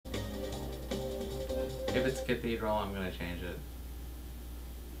If it's cathedral, I'm gonna change it.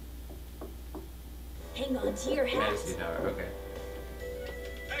 Hang on to your hat. Fantasy Tower, okay.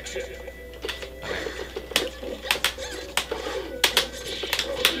 Action.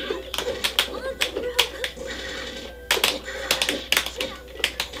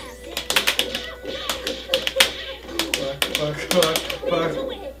 Okay.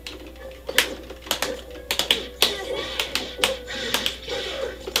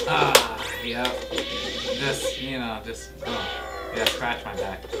 Fuck. Yep. Just, you know, yeah, scratch my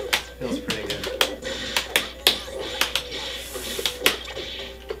back. Feels pretty good.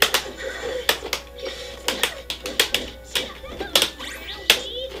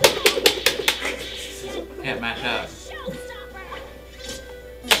 Can't match up.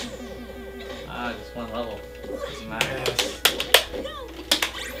 Just one level. Doesn't matter.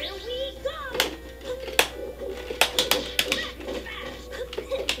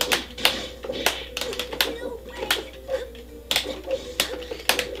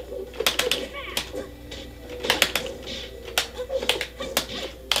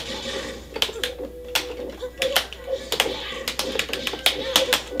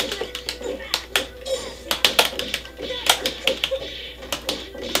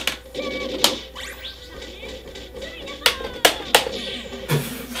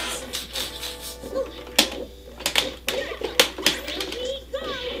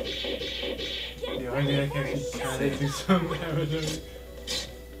 I think I can actually do some damage on me.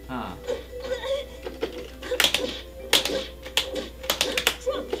 Huh.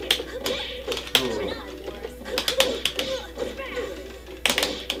 Ooh.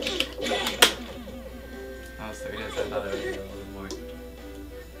 I was thinking, I thought it would be a little bit more.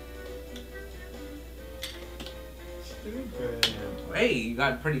 Stupid. Hey, you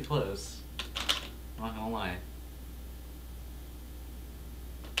got pretty close. I'm not gonna lie.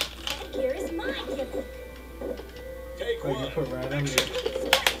 Here is my gimmick. Take Like you one. put random.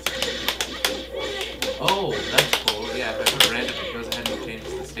 Oh, that's cool. Yeah, if I put random, it goes ahead and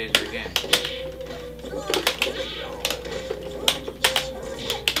changes the stage of the game.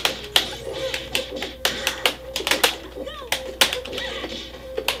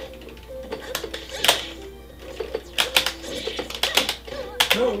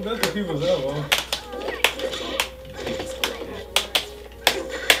 No, that's the people's elbow.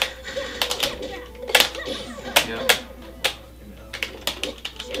 Yep.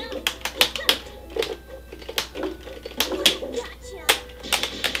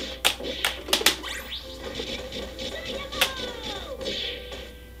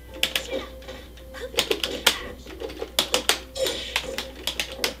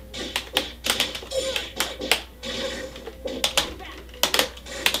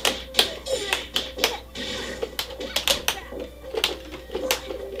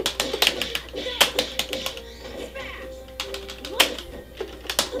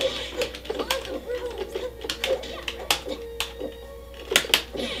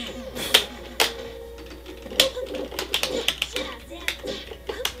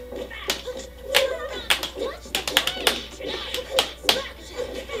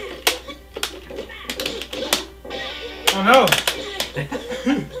 Oh no!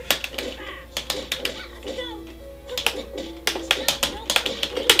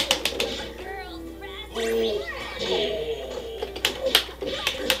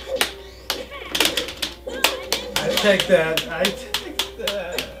 I take that. I take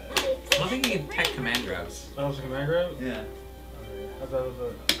that. I don't think you can tech command grabs. That was a command grab? Yeah. I thought it was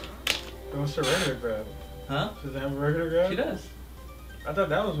a. It was a regular grab. Huh? Does it have a regular grab? She does. I thought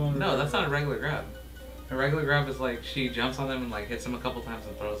that was one of the No, that's not a regular regular grab. A regular grab is like she jumps on them and like hits them a couple times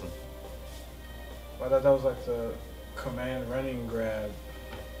and throws them. grabs. I thought that was like the command running grab.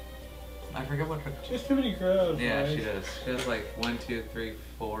 I forget what her. Just too many grabs. Yeah, right? she does. She has like 1, 2, 3,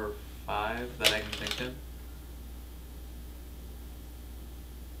 4, 5 that I can think of.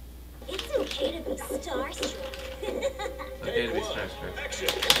 It's okay to be starstruck. It's okay to be starstruck. Action.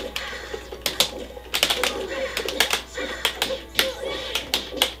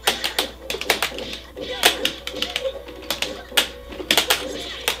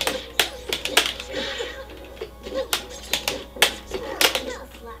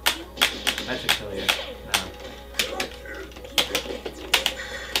 That should kill you. No.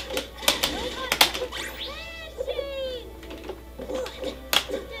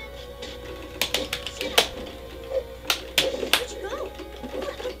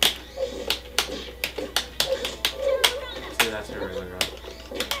 See, that's her regular grab.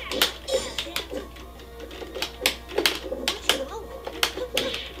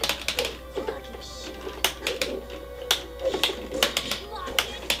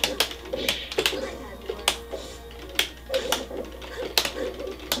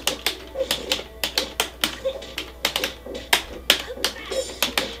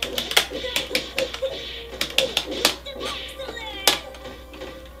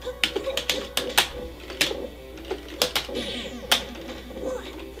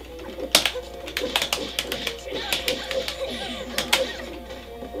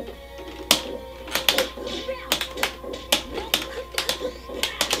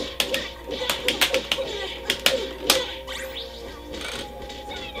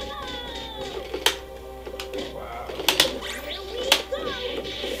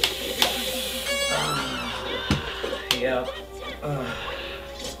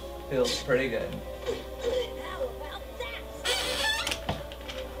 Feels pretty good. How about that?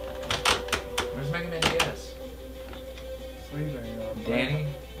 Where's Mega Man DS? Sleeping. Danny?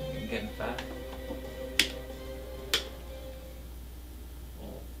 You getting fat?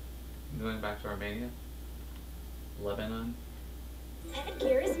 Going back to Armenia? Lebanon?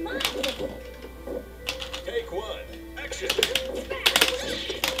 Headgear is mine. Take one. Action.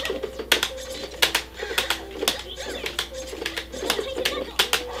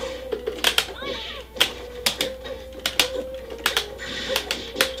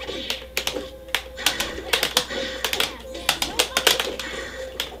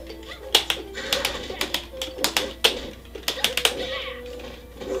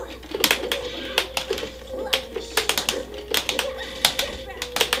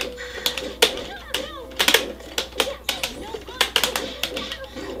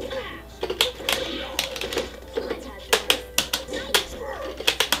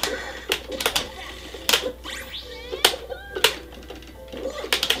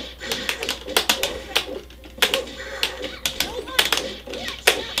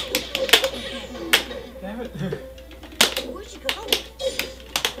 Damn it. Where'd you go?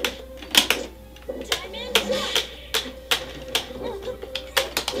 Time in.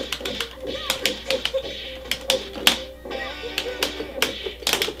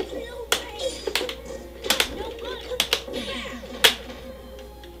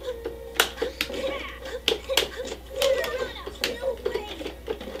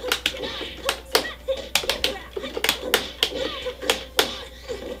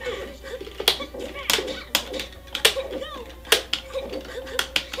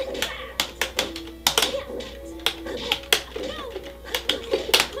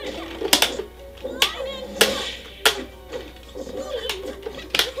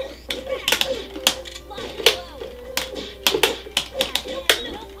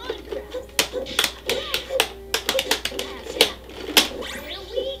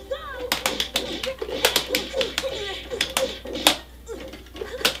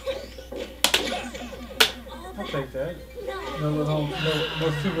 I'll take that.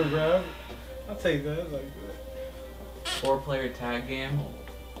 No super grab. I'll take that. Like that. 4-player tag game.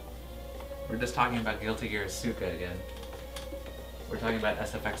 We're just talking about Guilty Gear Suka again. We're talking about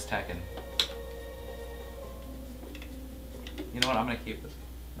SFX Tekken. You know what? I'm gonna keep this.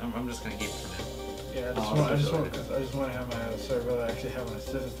 I'm just gonna keep it for now. Yeah, Oh, I just want to have my server that actually have my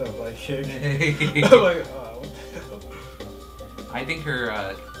system stuff like kick. I'm like, oh, what the hell? I think her,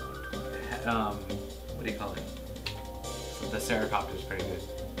 what do you call it? The Seracopter is pretty good.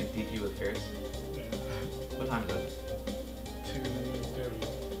 Like DP with Pierce. Yeah. What time is it? 2:30.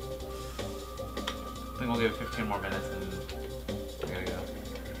 I think we'll give it 15 more minutes and I gotta go.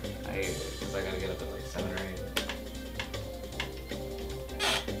 Because I gotta get up at like 7 or 8.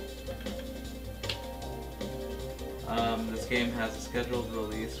 This game has a scheduled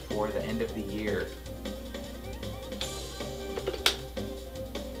release for the end of the year.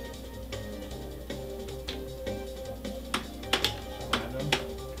 Random.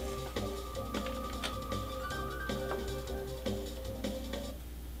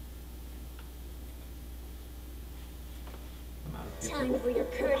 I'm out of people. Time for your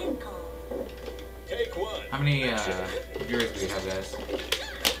curtain call. Take one. How many viewers do we have, guys?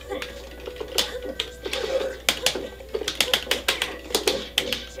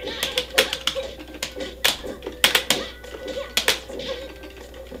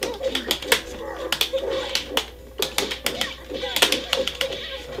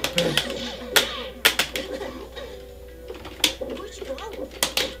 Where'd you go?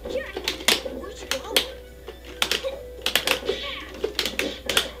 Here I am. Where'd you go?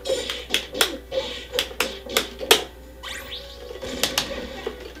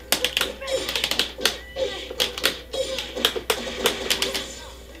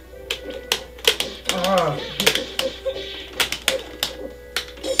 Ah.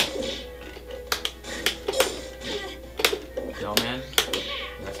 Yo, man.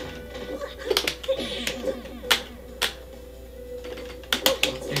 That's fine.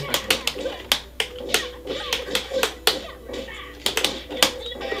 Let's see if I can.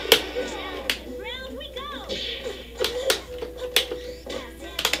 Round we go.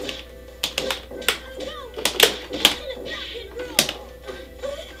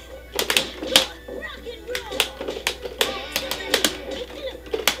 Rock and roll.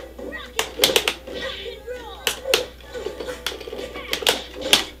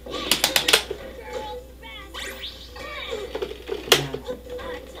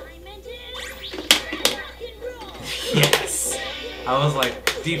 Yes! I was like,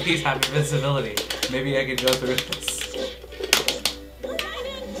 DPs have invincibility. Maybe I could go through this.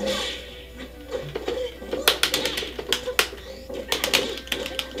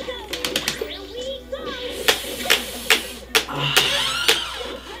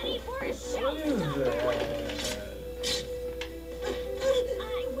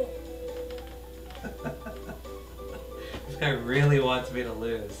 guy really wants me to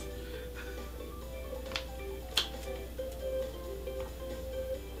lose.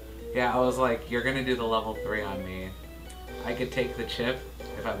 Yeah, I was like, you're gonna do the level 3 on me. I could take the chip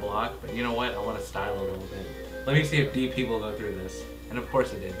if I block, but you know what? I want to style a little bit. Let me see if DP will go through this. And of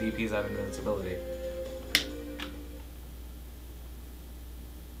course it did. DP's have invincibility.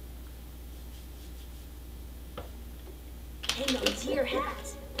 Hang on to your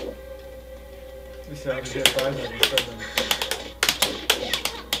hat. You see how to get 5 of them, 7.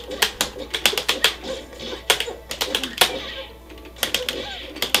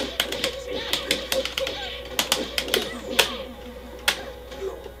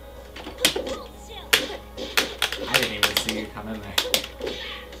 I didn't even see you come in there.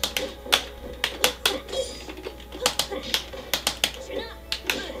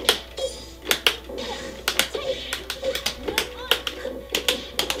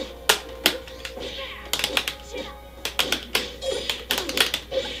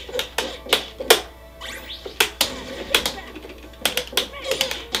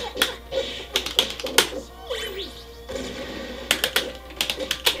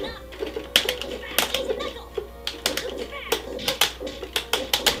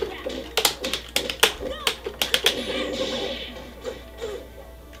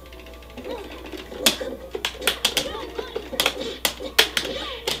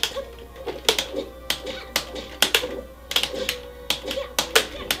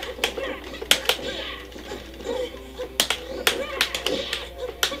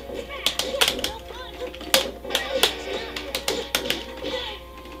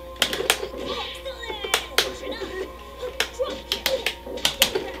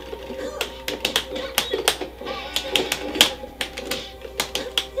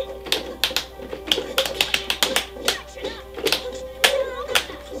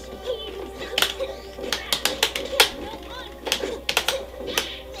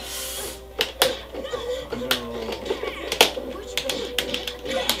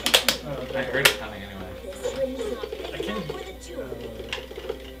 I heard it coming anyway. I can't.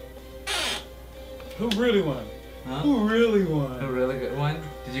 Who really won? Huh? Who really won? A really good one?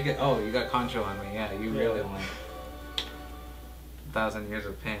 Did you get? Oh, you got Concho on me. Yeah, you really Yeah. won. 1,000 years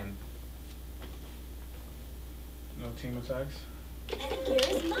of pain. No team attacks. And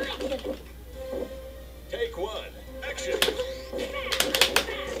here's my gimmick. Take 1. Action.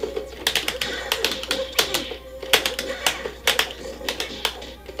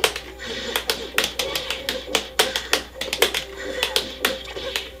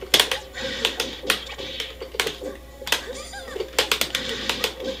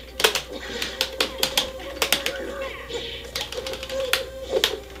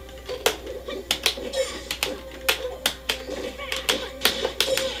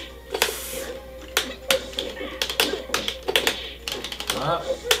 Up.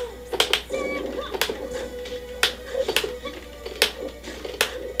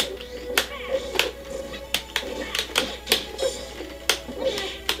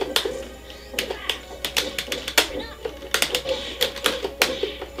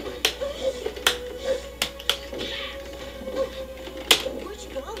 Where'd you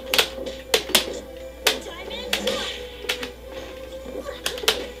go? Time in.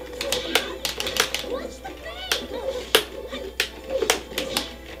 Watch the fade.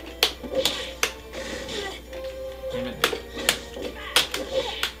 Damn it.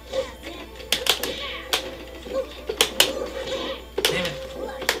 Damn it.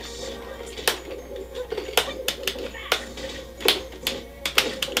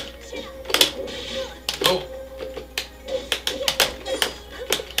 Oh.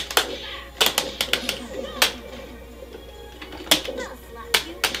 I'll slap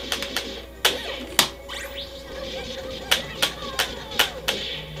you.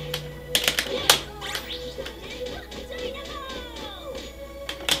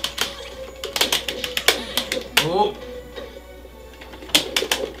 Oh.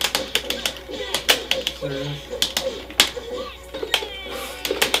 Serious?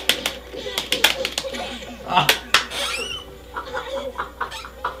 Ah.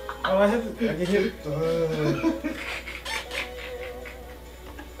 Oh, I can hit.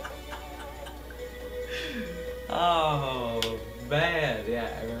 Oh man,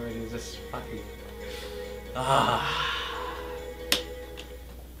 yeah, I remember he was just fucking. Ah.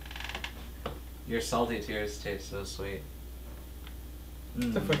 Your salty tears taste so sweet.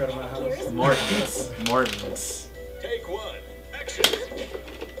 Get the fuck out of my house. Morton's. Morton's. Take 1. Action.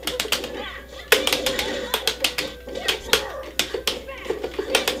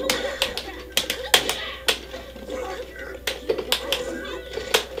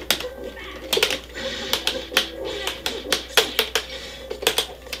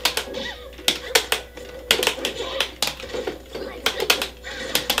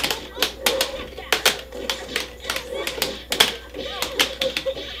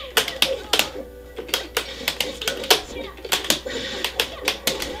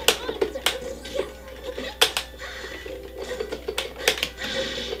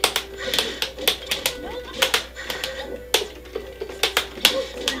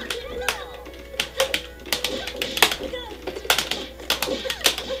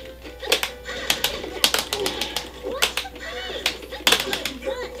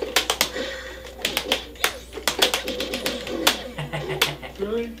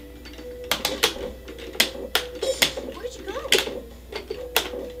 Really? Where'd you go?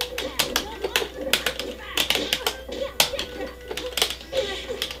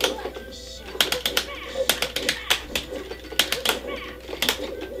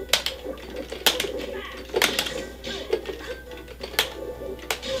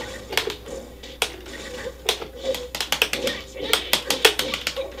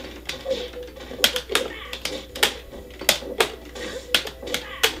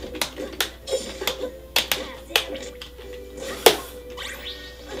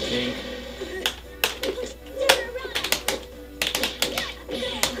 Dink.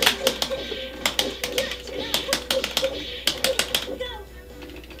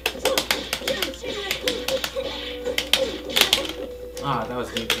 Ah, that was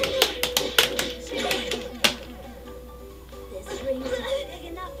DP. This ring's big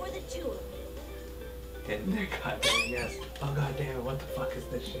enough for the two of you. Getting there, goddamn, yes. Oh goddamn, what the fuck is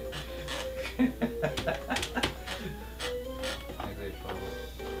this shit? Actually, probably.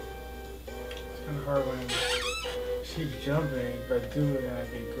 It's kind of hard when she's jumping, but doing that, I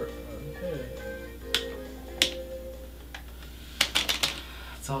get okay.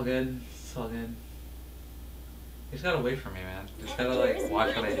 It's all good. It's all good. You just gotta wait for me, man. Just gotta like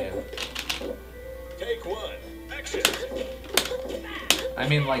watch what I do. Take one. Action. I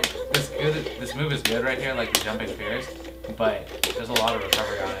mean, like this move is good right here, like the jumping fierce, but there's a lot of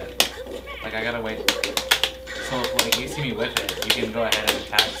recovery on it. Like I gotta wait. So if like you see me whip it, you can go ahead and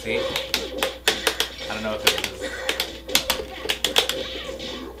attack. See? I don't know if it is.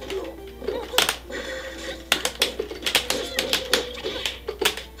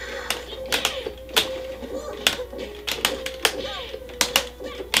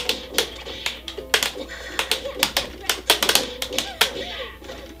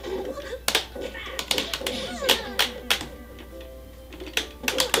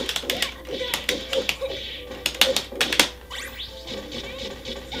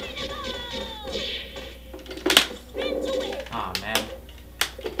 Aw, man.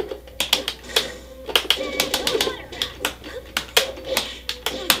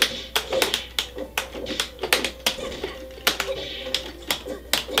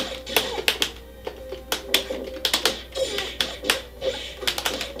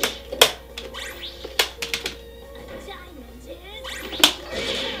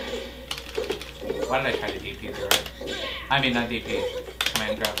 Why did I try to DP through it? I mean, not DP.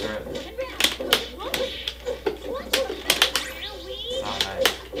 Command grab through it. Oh, nice.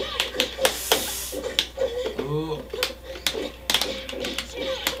 Ooh.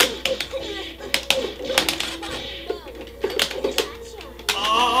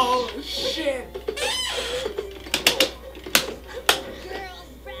 Oh, shit.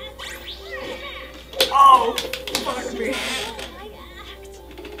 Oh, fuck me.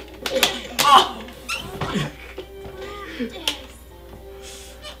 Oh.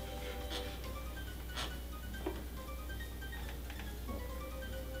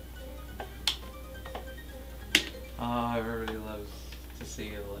 Oh, everybody loves to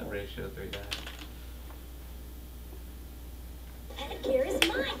see the ratio 3 die. Headgear is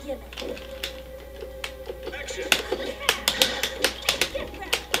my gimmick. Action.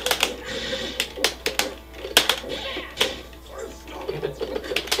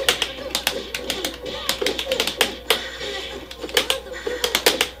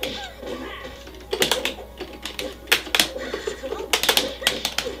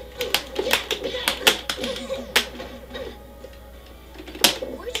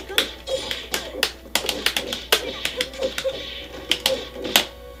 Where'd you go?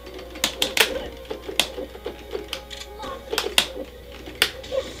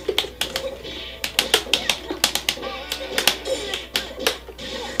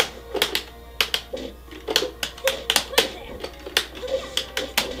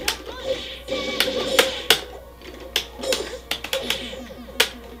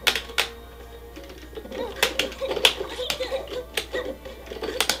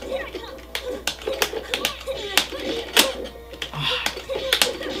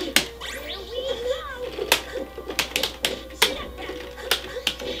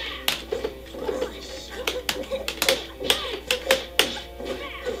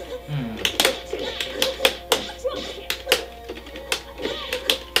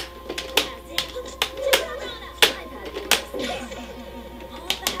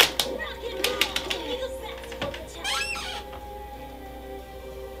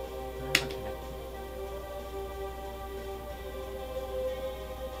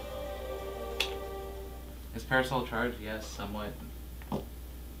 Is Parasol charged? Yes, somewhat.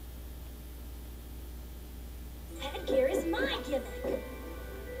 Headgear is my gimmick.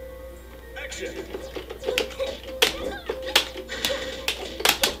 Action!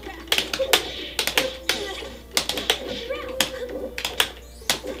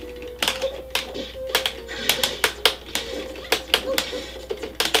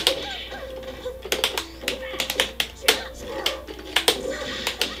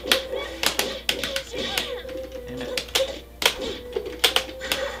 Damn it.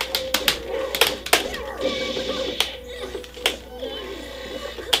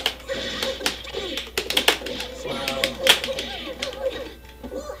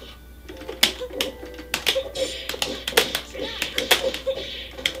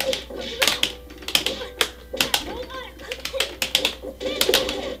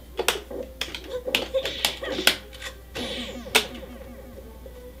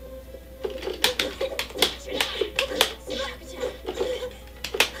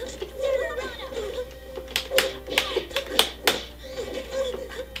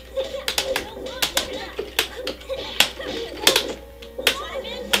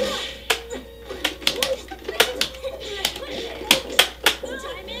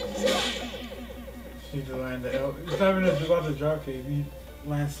 Need to land the elbow. It's not even about the drop kick. You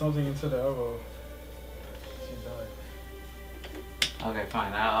land something into the elbow. She died. Okay,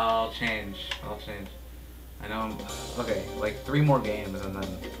 fine. I'll change. I'll change. I know I'm okay. Like 3 more games, and then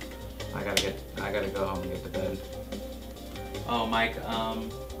I gotta go home and get to bed. Oh, Mike.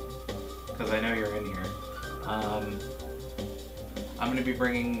 Because I know you're in here. I'm gonna be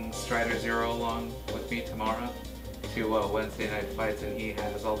bringing Strider Zero along with me tomorrow to Wednesday night fights, and he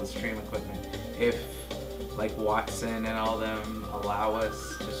has all the stream equipment. If like Watson and all them allow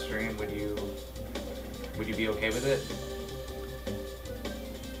us to stream, would you be okay with it?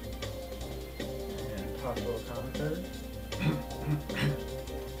 And possible commentary.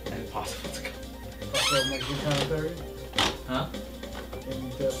 And possible to go. Possible Mikey commentary. Huh? In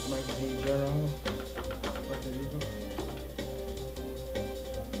depth Mikey journal. Like the Eagle.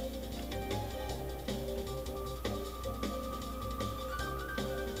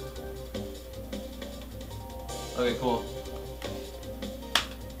 Okay, cool.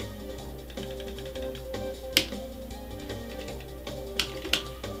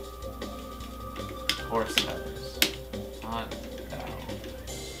 Horse feathers. Hot cow.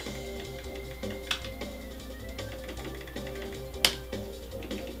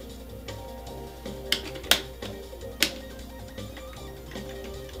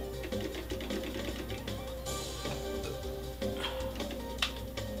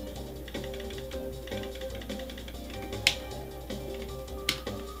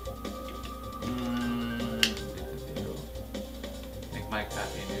 Make Mike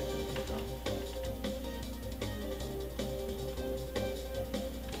happy and do something.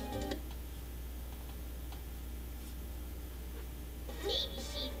 Maybe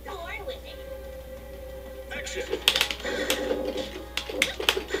she's born with it. Action!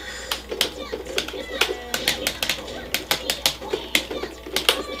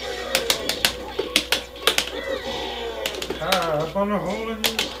 Ah, I found a hole in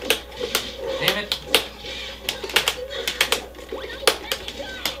you. Damn it!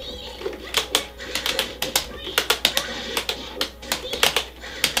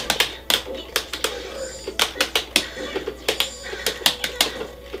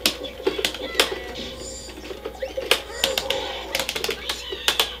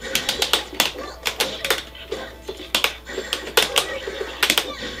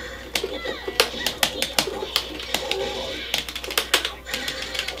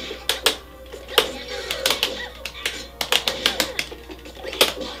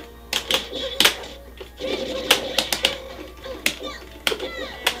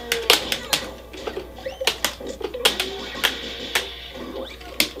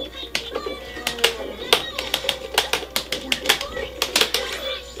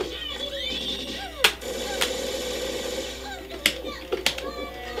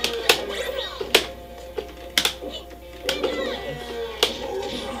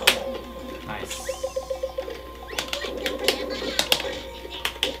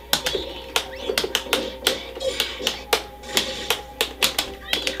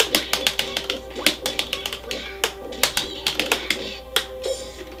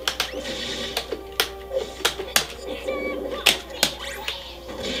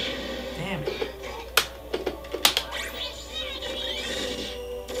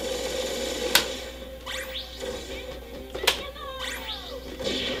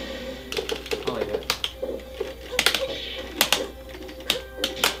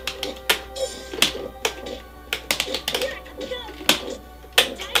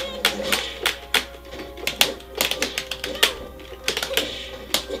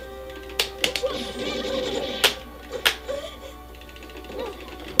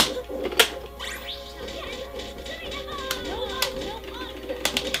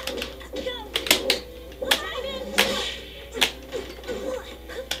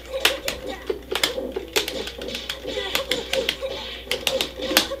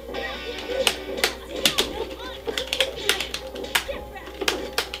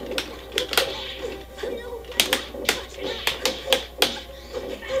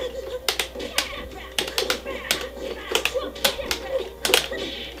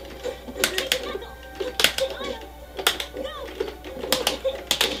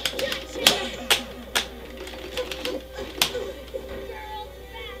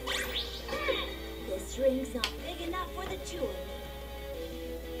 This ring's not big enough for the two of you.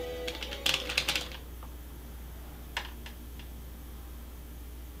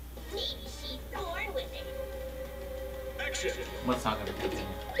 Maybe she's born with it. Action. What's not gonna continue?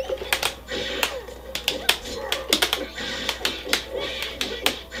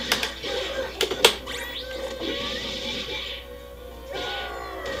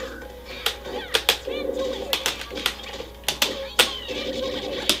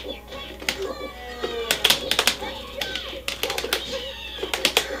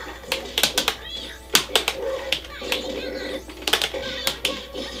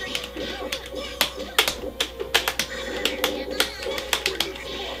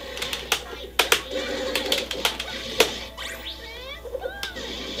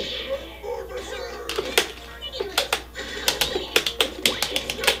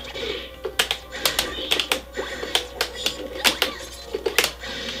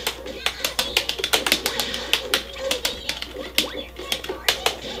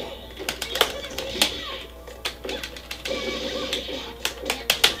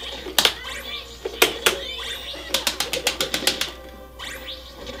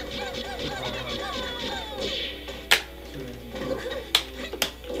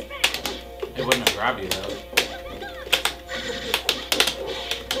 It wouldn't have grabbed you though.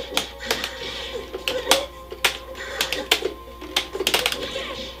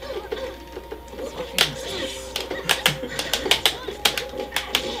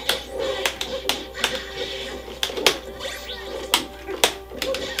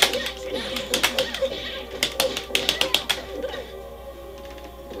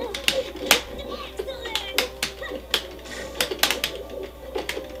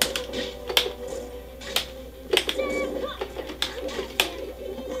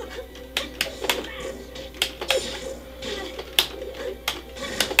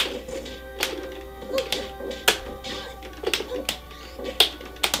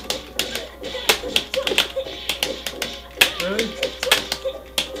 Really?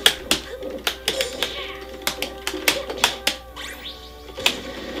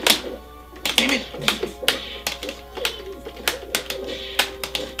 Damn it!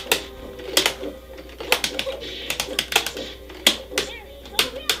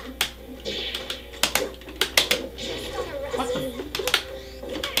 What the?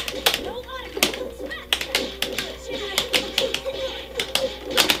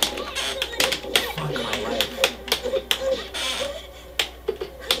 Fuck my life.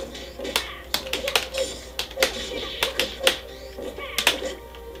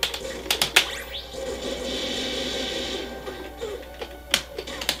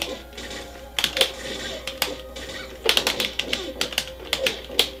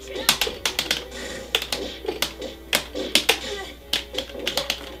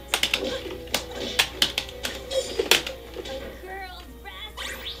 Girls' best.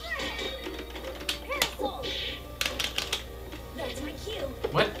 Parasol. That's my cue.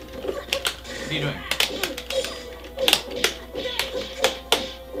 What? What are you doing?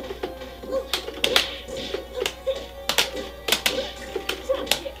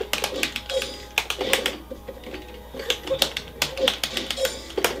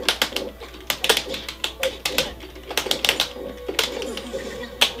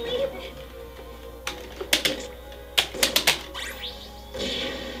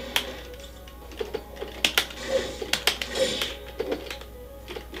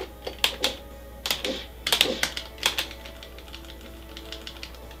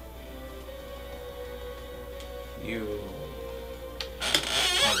 You.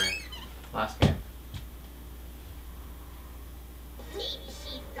 Okay. Last game. Maybe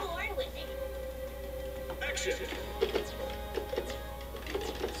she's born with it. Action.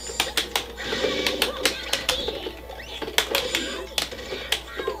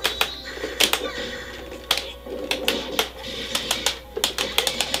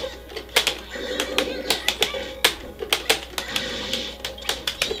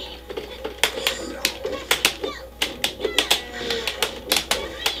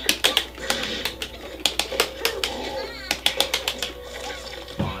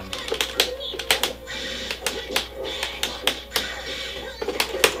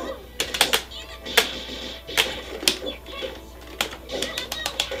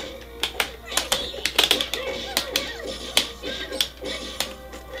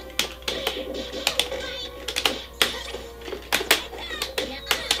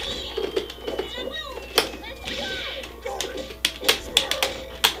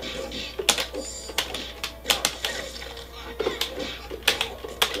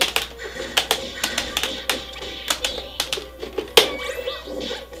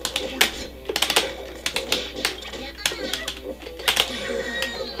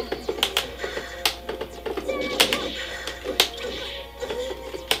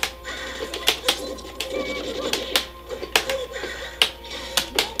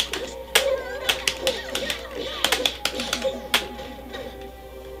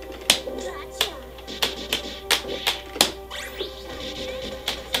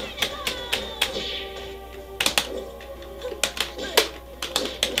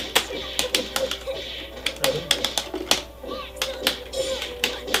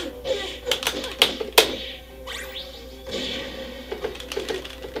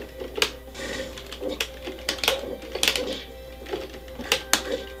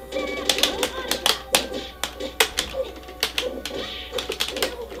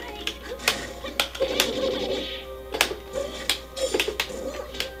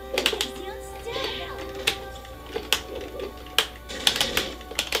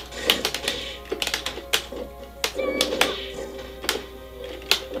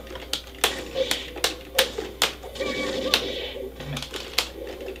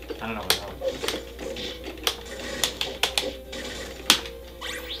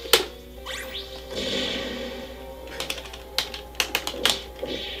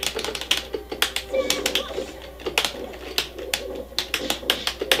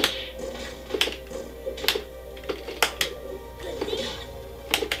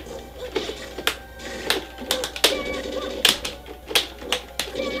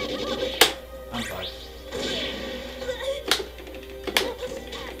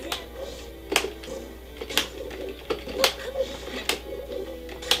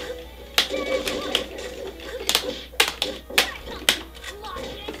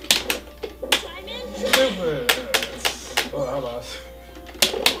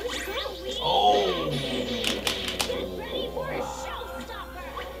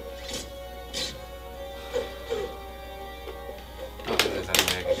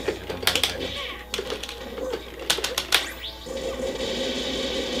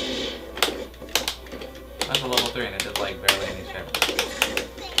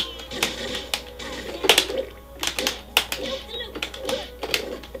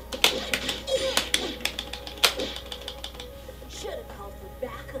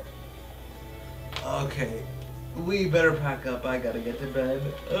 better pack up. I gotta get to bed.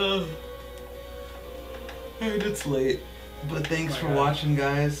 Ugh. And it's late. But thanks for watching,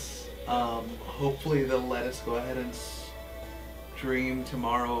 guys. Hopefully they'll let us go ahead and stream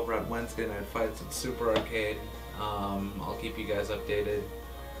tomorrow over at Wednesday Night Fights at Super Arcade. I'll keep you guys updated.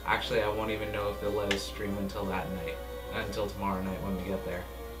 Actually, I won't even know if they'll let us stream until that night, until tomorrow night when we get there,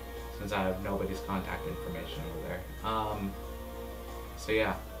 since I have nobody's contact information over there. So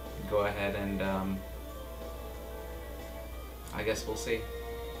yeah, go ahead and I guess we'll see.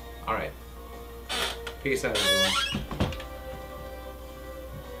 Alright. Peace out, everyone.